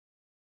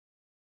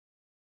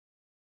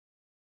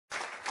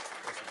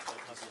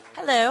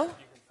Hello.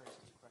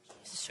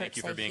 Thank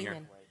you for being here.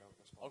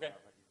 Okay,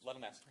 let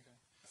him ask.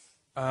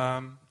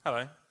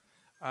 Hello.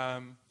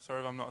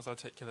 Sorry if I'm not as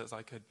articulate as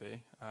I could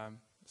be.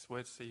 It's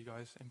weird to see you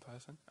guys in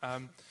person.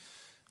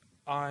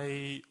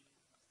 I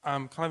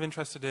am kind of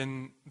interested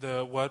in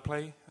the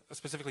wordplay,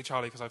 specifically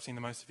Charlie, because I've seen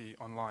the most of you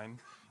online,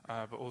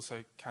 but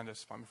also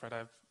Candace. I'm afraid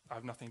I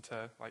have nothing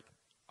to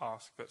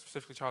ask, but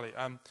specifically Charlie.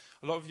 A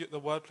lot of the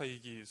wordplay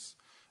you use,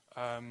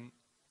 and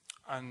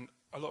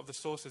a lot of the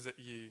sources that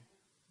you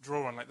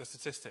draw on, like the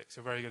statistics,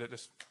 you're very good at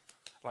just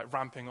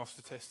ramping off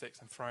statistics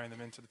and throwing them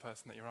into the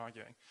person that you're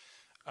arguing.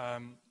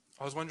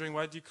 I was wondering,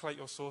 where do you collect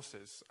your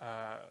sources,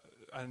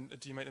 and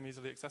do you make them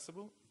easily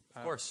accessible?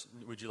 Of course.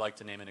 Would you like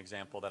to name an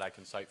example that I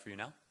can cite for you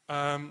now?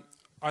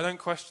 I don't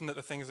question that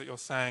the things that you're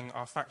saying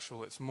are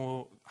factual. It's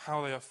more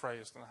how they are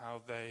phrased and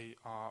how they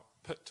are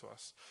put to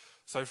us.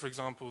 So, for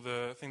example,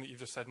 the thing that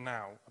you've just said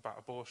now about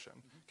abortion,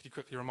 could you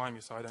quickly remind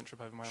me so I don't trip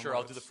over my own words? Sure,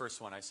 I'll do the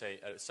first one. I say,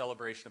 a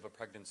celebration of a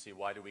pregnancy,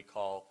 why do we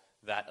call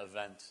that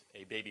event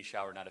a baby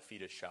shower, not a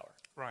fetus shower?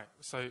 Right.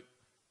 So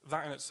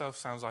that in itself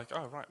sounds like,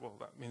 oh, right, well,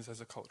 that means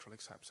there's a cultural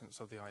acceptance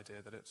of the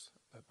idea that it's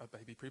a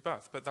baby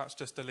pre-birth. But that's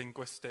just a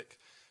linguistic,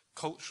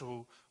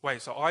 cultural way.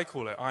 So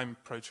I'm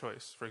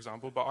pro-choice, for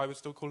example, but I would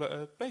still call it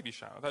a baby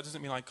shower. That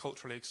doesn't mean I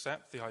culturally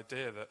accept the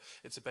idea that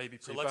it's a baby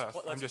pre-birth.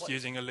 I'm just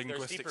using a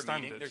linguistic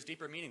standard. There's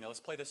deeper meaning. Now,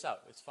 let's play this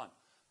out. It's fun.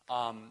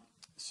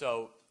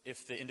 So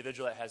if the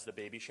individual that has the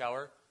baby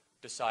shower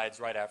decides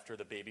right after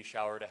the baby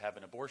shower to have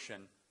an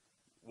abortion,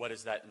 what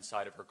is that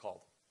inside of her called?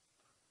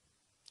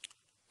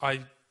 I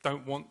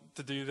don't want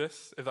to do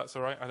this, if that's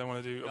all right. I don't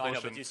want to do abortion. I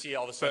know, but you see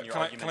all of a sudden your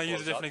argument can I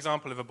use a different up?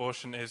 example if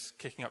abortion is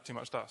kicking up too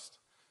much dust?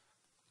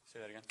 Say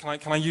that again.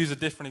 Can I use a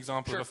different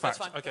example of a fact?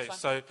 That's fine, okay, that's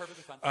so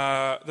perfectly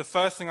fine. The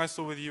first thing I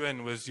saw with you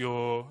in was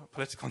your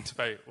political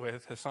debate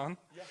with Hassan.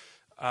 Yeah.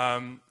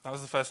 That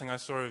was the first thing I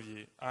saw of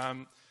you.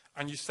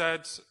 And you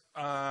said,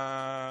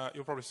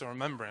 you'll probably still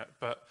remember it,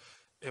 but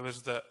it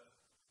was that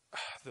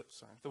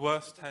the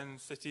worst 10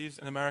 cities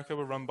in America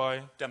were run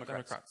by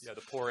Democrats. Yeah, the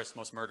poorest,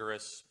 most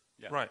murderous.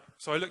 Yeah. Right.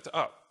 So I looked it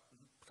up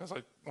because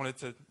I wanted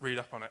to read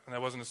up on it, and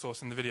there wasn't a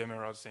source in the video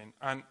mirror I'd seen.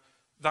 And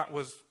that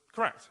was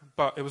correct.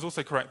 But it was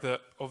also correct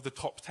that of the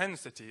top 10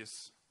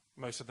 cities,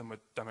 most of them were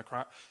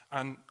Democrat.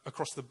 And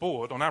across the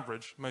board, on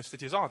average, most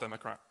cities are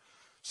Democrat.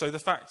 So the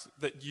fact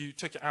that you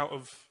took it out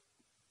of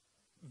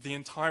the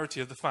entirety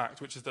of the fact,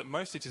 which is that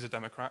most cities are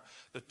Democrat,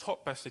 the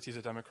top best cities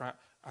are Democrat,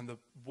 and the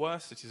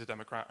worst cities are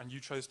Democrat, and you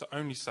chose to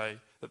only say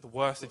that the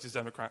worst cities are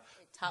Democrat.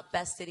 Top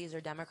best cities are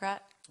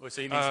Democrat? Well,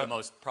 so he means the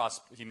most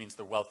he means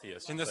the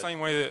wealthiest. In the same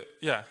way that,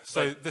 yeah.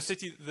 So the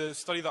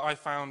study that I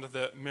found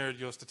that mirrored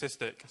your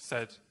statistic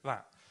said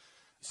that.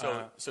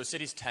 So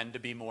cities tend to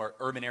be more,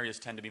 urban areas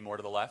tend to be more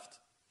to the left,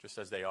 just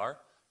as they are.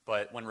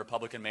 But when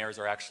Republican mayors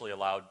are actually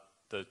allowed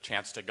the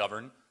chance to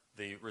govern,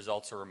 the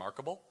results are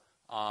remarkable.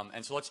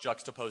 And so let's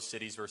juxtapose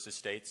cities versus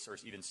states, or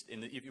even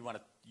if you want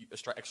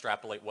to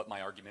extrapolate what my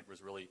argument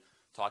was really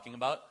talking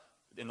about.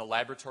 In the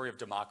laboratory of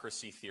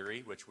democracy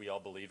theory, which we all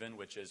believe in,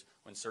 which is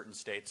when certain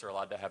states are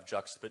allowed to have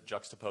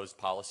juxtaposed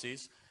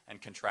policies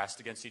and contrast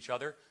against each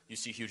other, you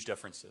see huge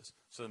differences.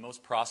 So the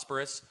most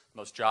prosperous,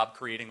 most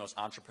job-creating, most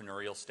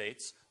entrepreneurial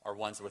states are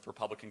ones with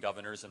Republican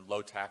governors and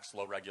low-tax,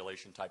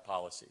 low-regulation type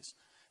policies.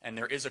 And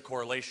there is a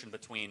correlation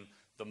between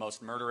the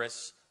most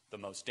murderous, the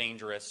most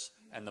dangerous,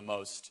 and the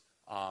most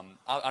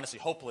honestly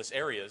hopeless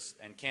areas,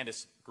 and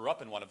Candace grew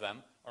up in one of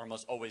them, are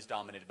almost always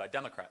dominated by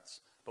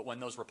Democrats. But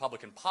when those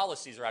Republican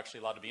policies are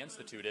actually allowed to be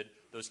instituted,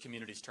 those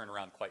communities turn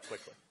around quite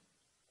quickly.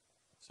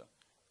 So.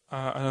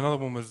 And another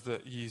one was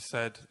that you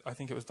said, I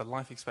think it was the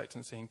life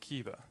expectancy in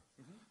Cuba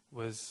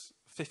was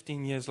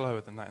 15 years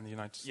lower than that in the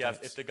United States. Yeah,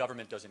 if the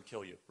government doesn't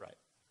kill you, right.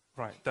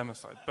 Right,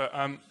 democide. But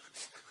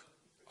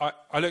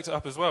I looked it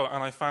up as well,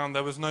 and I found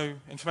there was no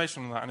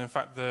information on that. And in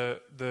fact,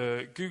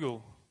 the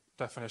Google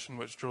definition,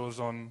 which draws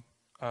on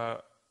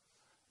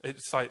it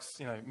cites,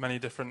 many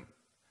different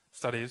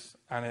studies,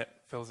 and it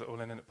fills it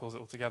all in and it pulls it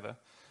all together,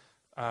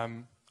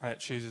 and it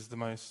chooses the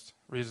most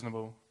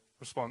reasonable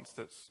response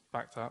that's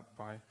backed up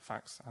by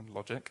facts and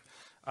logic.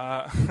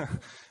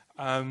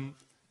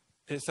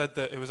 It said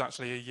that it was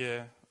actually a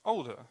year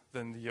older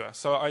than the US.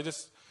 So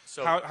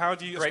how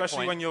do you,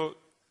 especially point. when you're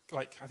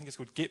I think it's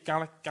called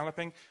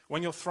galloping,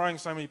 when you're throwing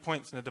so many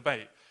points in a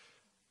debate,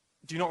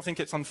 do you not think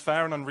it's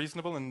unfair and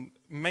unreasonable and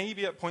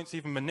maybe at points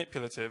even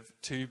manipulative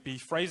to be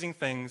phrasing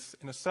things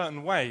in a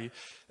certain way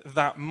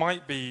that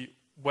might be,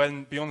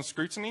 when beyond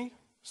scrutiny,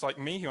 it's like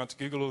me who had to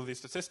Google all of these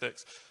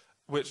statistics,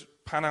 which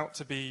pan out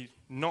to be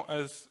not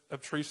as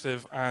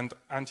obtrusive and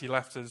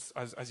anti-left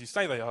as you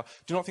say they are?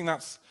 Do you not think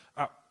that's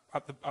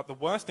at the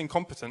worst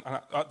incompetent, and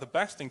at the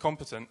best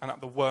incompetent, and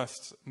at the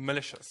worst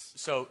malicious?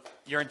 So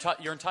you're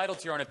entitled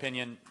to your own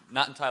opinion,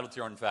 not entitled to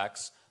your own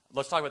facts.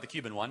 Let's talk about the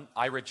Cuban one.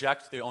 I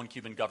reject the own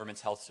Cuban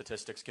government's health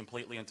statistics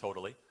completely and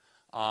totally.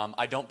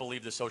 I don't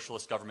believe the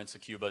socialist governments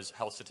of Cuba's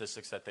health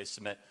statistics that they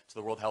submit to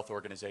the World Health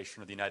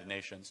Organization or the United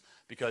Nations,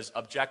 because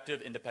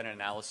objective, independent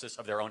analysis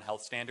of their own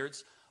health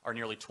standards are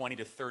nearly 20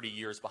 to 30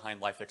 years behind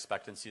life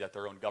expectancy that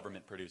their own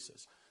government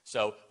produces.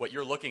 So what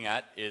you're looking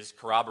at is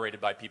corroborated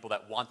by people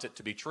that want it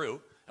to be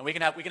true. And we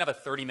can have a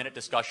 30-minute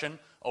discussion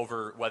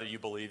over whether you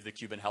believe the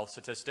Cuban health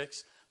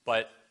statistics.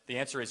 But the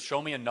answer is,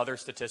 show me another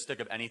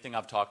statistic of anything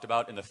I've talked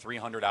about in the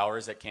 300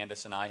 hours that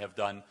Candace and I have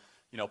done,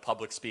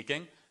 public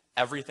speaking.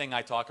 Everything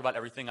I talk about,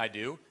 everything I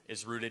do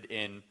is rooted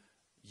in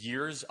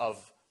years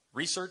of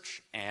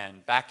research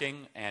and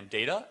backing and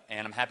data,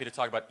 and I'm happy to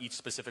talk about each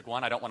specific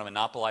one. I don't want to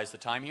monopolize the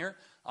time here,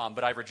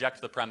 but I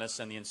reject the premise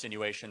and the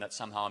insinuation that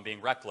somehow I'm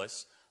being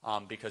reckless,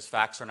 because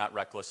facts are not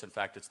reckless. In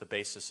fact, it's the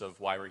basis of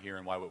why we're here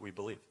and why what we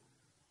believe.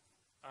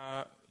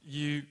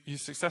 You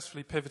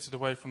successfully pivoted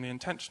away from the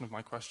intention of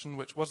my question,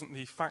 which wasn't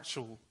the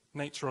factual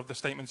nature of the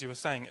statements you were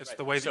saying. It's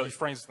the way that you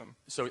phrased them.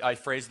 So I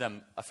phrased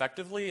them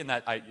effectively, and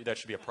that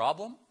should be a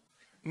problem?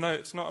 No,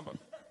 it's not about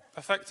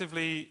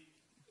effectively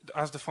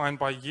as defined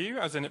by you,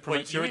 as in it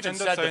promotes your agenda.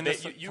 Said so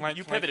that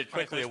you pivoted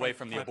quickly away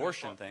from the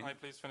abortion thing. Can I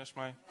please finish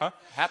my... Huh?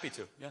 Happy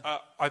to, yeah.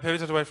 I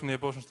pivoted away from the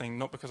abortion thing,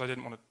 not because I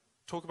didn't want to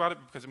talk about it,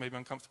 but because it made me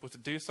uncomfortable to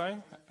do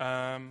so. Do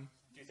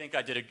you think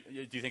do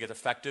you think it's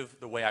effective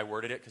the way I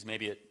worded it, because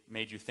maybe it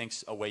made you think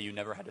a way you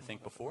never had to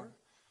think before?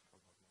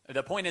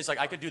 The point is, like,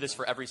 I could do that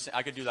for every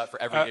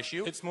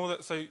issue. It's more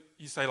that, so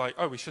you say, like,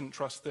 oh, we shouldn't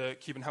trust the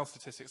Cuban health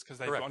statistics because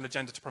they've got an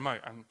agenda to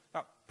promote, and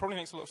that probably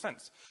makes a lot of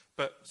sense.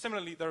 But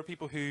similarly, there are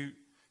people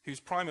whose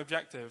prime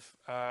objective,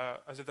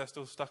 as if they're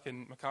still stuck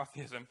in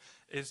McCarthyism,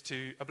 is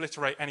to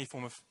obliterate any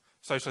form of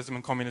socialism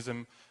and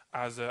communism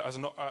as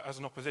an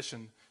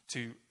opposition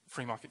to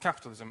free market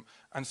capitalism.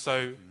 And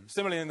so,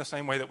 similarly, in the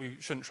same way that we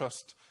shouldn't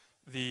trust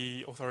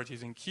the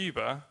authorities in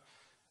Cuba.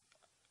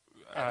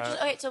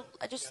 If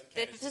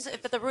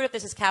the root of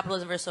this is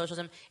capitalism versus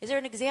socialism, is there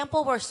an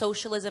example where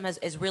socialism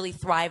is really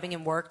thriving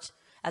and worked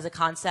as a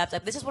concept?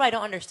 Like, this is what I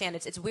don't understand.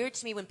 It's weird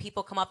to me when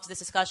people come up to this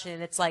discussion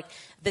and it's like,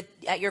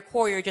 at your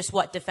core, you're just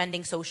what,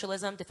 defending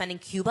socialism, defending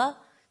Cuba,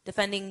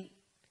 defending,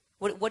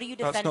 what are you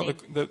defending?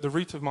 That's not the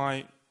root of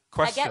my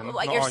question. I get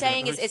what you're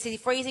saying is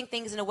phrasing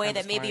things in a way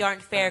that maybe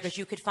aren't fair, because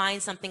you could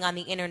find something on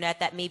the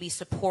internet that maybe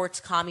supports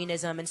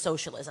communism and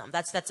socialism.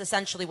 That's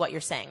essentially what you're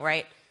saying,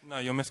 right? No,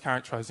 you're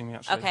mischaracterizing me,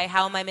 actually. Okay,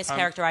 how am I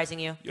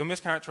mischaracterizing you? You're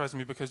mischaracterizing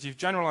me because you've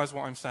generalized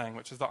what I'm saying,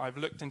 which is that I've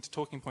looked into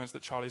talking points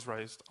that Charlie's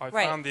raised. I've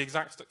found the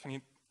exact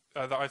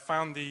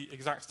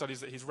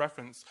studies that he's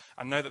referenced,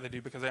 and know that they do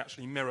because they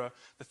actually mirror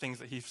the things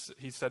that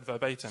he's said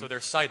verbatim. So they're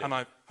cited.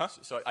 And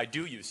So I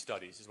do use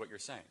studies, is what you're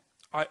saying.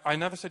 I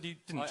never said you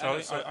didn't,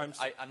 Charlie.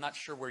 I'm not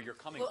sure where you're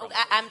coming from.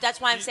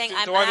 That's why I'm saying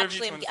I'm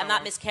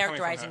not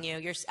mischaracterizing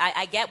you.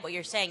 I get what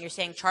you're saying. You're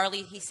saying,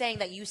 Charlie, he's saying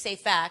that you say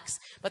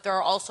facts, but there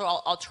are also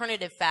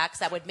alternative facts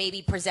that would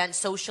maybe present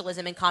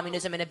socialism and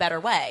communism in a better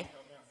way.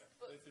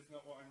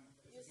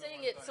 You're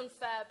saying it's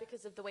unfair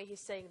because of the way he's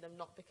saying them,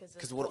 not because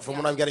of... Because from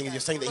what I'm getting is you're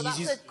saying that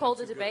that's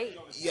called a debate.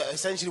 Yeah,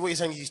 essentially what you're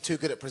saying is he's too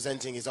good at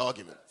presenting his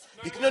argument.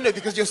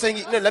 Because you're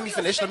saying... No, let me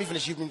finish.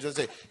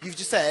 You've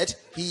just said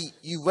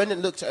you went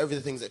and looked over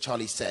the things that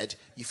Charlie said.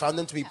 You found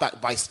them to be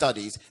backed by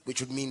studies, which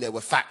would mean they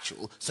were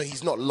factual. So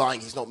he's not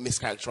lying. He's not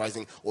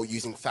mischaracterizing or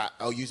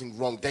using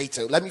wrong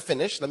data. Let me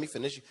finish.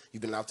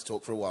 You've been allowed to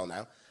talk for a while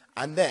now.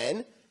 And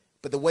then,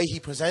 but the way he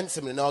presents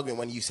them in an argument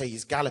when you say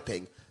he's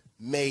galloping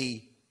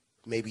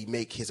maybe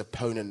make his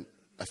opponent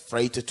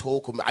afraid to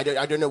talk, or I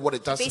don't know what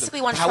it does.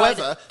 Basically, wants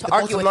however, to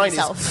argue with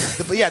himself.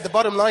 The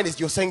bottom line is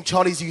you're saying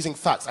Charlie's using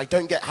facts. I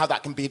don't get how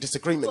that can be a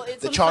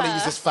disagreement. That Charlie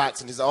uses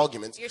facts in his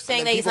arguments. You're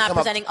saying that he's not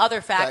presenting other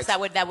facts that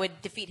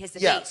would defeat his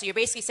debate. Yeah. So you're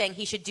basically saying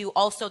he should do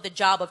also the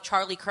job of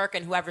Charlie Kirk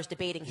and whoever's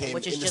debating him,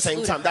 which is just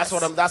ludicrous. At the same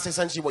time. That's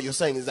essentially what you're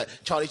saying, is that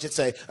Charlie should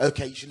say,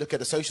 okay, you should look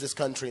at a socialist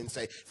country and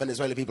say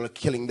Venezuelan people are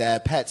killing their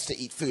pets to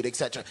eat food,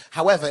 etc.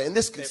 However, in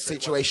this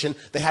situation,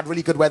 they had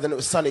really good weather and it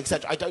was sunny,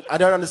 etc. I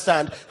don't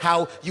understand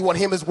how you want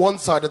him as one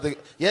side of the...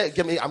 Yeah,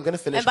 I'm going to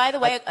finish. And by the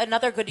way,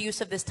 another good use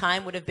of this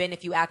time would have been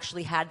if you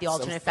actually had the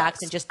alternate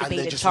facts and just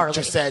debated Charlie.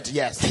 Just said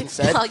yes.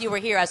 Instead, while you were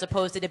here, as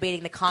opposed to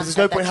debating the concept.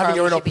 There's no point having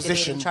your own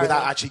opposition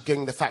without actually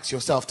getting the facts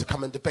yourself to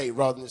come and debate,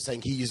 rather than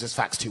saying he uses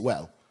facts too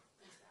well.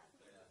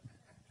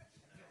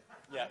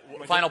 Yeah.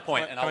 Final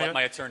point, and I'll let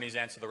my attorneys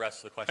answer the rest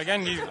of the question.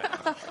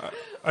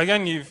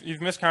 Again, you've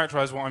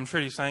mischaracterized what I'm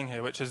truly saying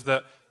here, which is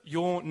that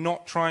you're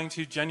not trying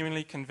to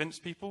genuinely convince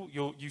people.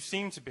 You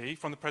seem to be,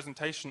 from the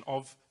presentation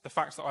of the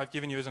facts that I've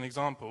given you as an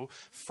example,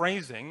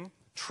 phrasing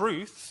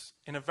truths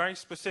in a very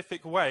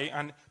specific way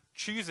and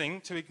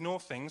choosing to ignore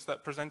things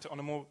that present it in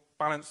a more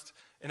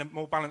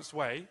balanced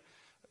way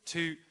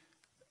to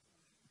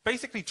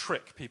basically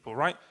trick people,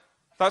 right?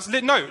 That's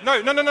no.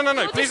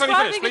 Please let me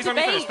finish.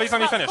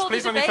 Can I finish?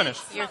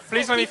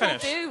 Please let me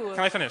finish.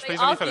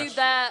 Argue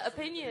their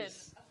opinion.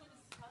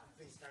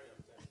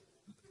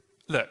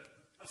 Look.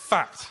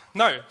 Fact.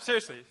 No,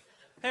 seriously.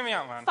 Hear me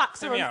out, man.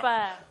 Facts are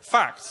unfair.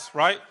 Facts,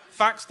 right?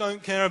 Facts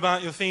don't care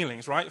about your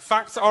feelings, right?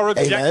 Facts are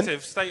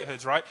objective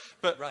statehoods, right?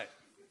 But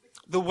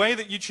the way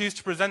that you choose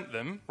to present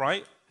them,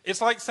 right? It's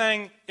like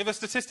saying if a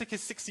statistic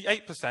is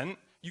 68%,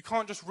 You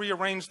can't just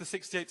rearrange the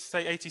 68 to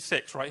say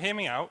 86, right? Hear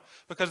me out,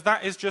 because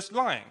that is just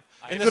lying.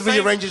 You could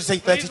rearrange it to say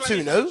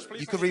 32, no?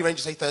 You could rearrange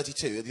it to say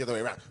 32, the other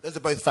way around. Those are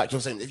both factual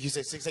statements. If you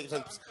say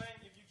 68%...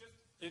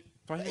 Do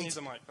I need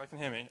the mic? I can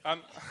hear me.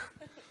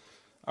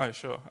 Oh,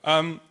 sure.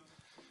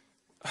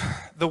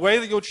 The way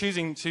that you're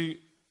choosing to...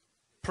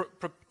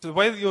 the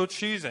way that you're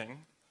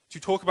choosing to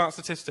talk about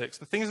statistics,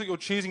 the things that you're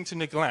choosing to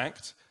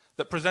neglect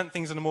that present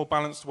things in a more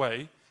balanced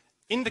way,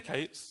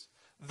 indicates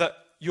that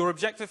your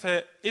objective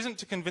here isn't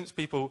to convince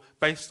people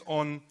based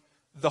on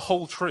the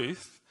whole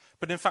truth,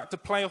 but in fact to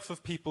play off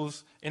of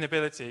people's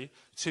inability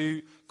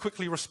to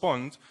quickly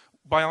respond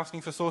by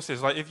asking for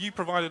sources. Like if you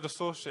provided a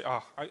source,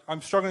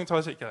 I'm struggling to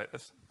articulate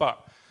this,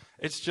 but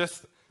it's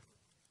just,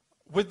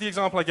 with the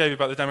example I gave you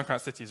about the Democrat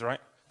cities, right?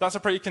 That's a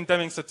pretty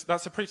condemning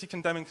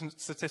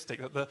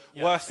statistic, that the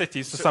worst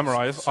cities, to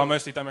summarize, are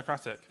mostly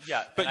Democratic.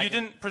 Yeah, but you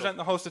didn't present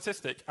the whole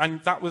statistic, and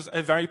that was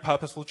a very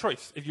purposeful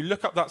choice. If you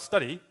look up that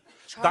study,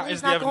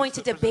 Charlie's not going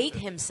to debate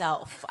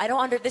himself. I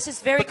don't this is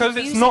very because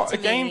confusing it's not to a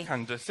game,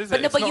 Candace, is but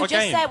it? No, but you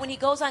just said when he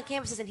goes on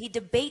campuses and he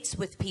debates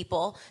with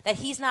people that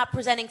he's not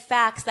presenting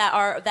facts that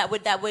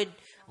would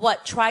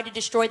try to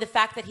destroy the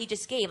fact that he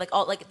just gave. That's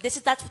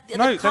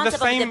the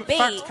concept of the debate.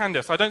 Facts,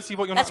 Candace. I don't see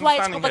what you're not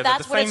understanding here.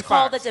 That's what it's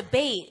called, a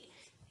debate.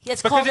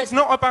 Because it's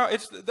not about,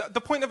 the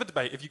point of a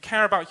debate, if you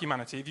care about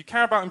humanity, if you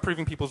care about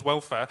improving people's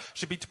welfare,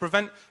 should be to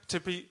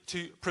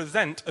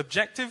present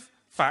objective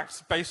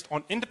facts based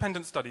on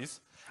independent studies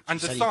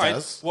and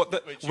decide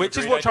which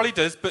is what Charlie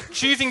does, but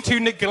choosing to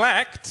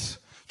neglect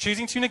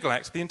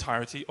the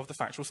entirety of the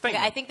factual statement.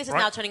 Okay, I think this is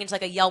now turning into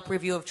like a Yelp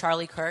review of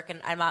Charlie Kirk,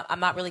 and I'm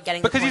not really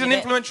getting because the point he's an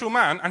influential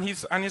man, and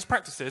his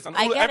practices and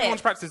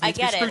everyone's practices need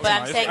to be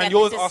scrutinized, and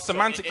yours are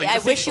semantically. I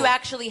wish you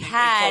actually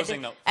had.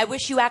 I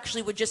wish you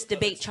actually would just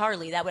debate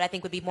Charlie. That would I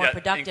think would be more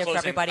productive for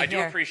everybody here.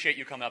 I do appreciate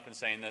you coming up and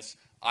saying this.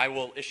 I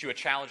will issue a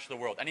challenge to the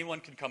world.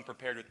 Anyone can come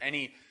prepared with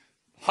any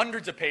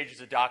hundreds of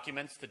pages of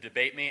documents to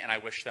debate me, and I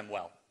wish them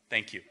well.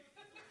 Thank you.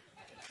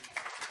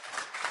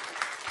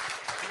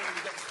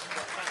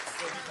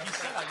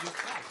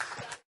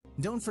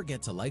 Don't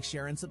forget to like,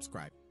 share, and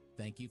subscribe.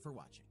 Thank you for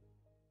watching.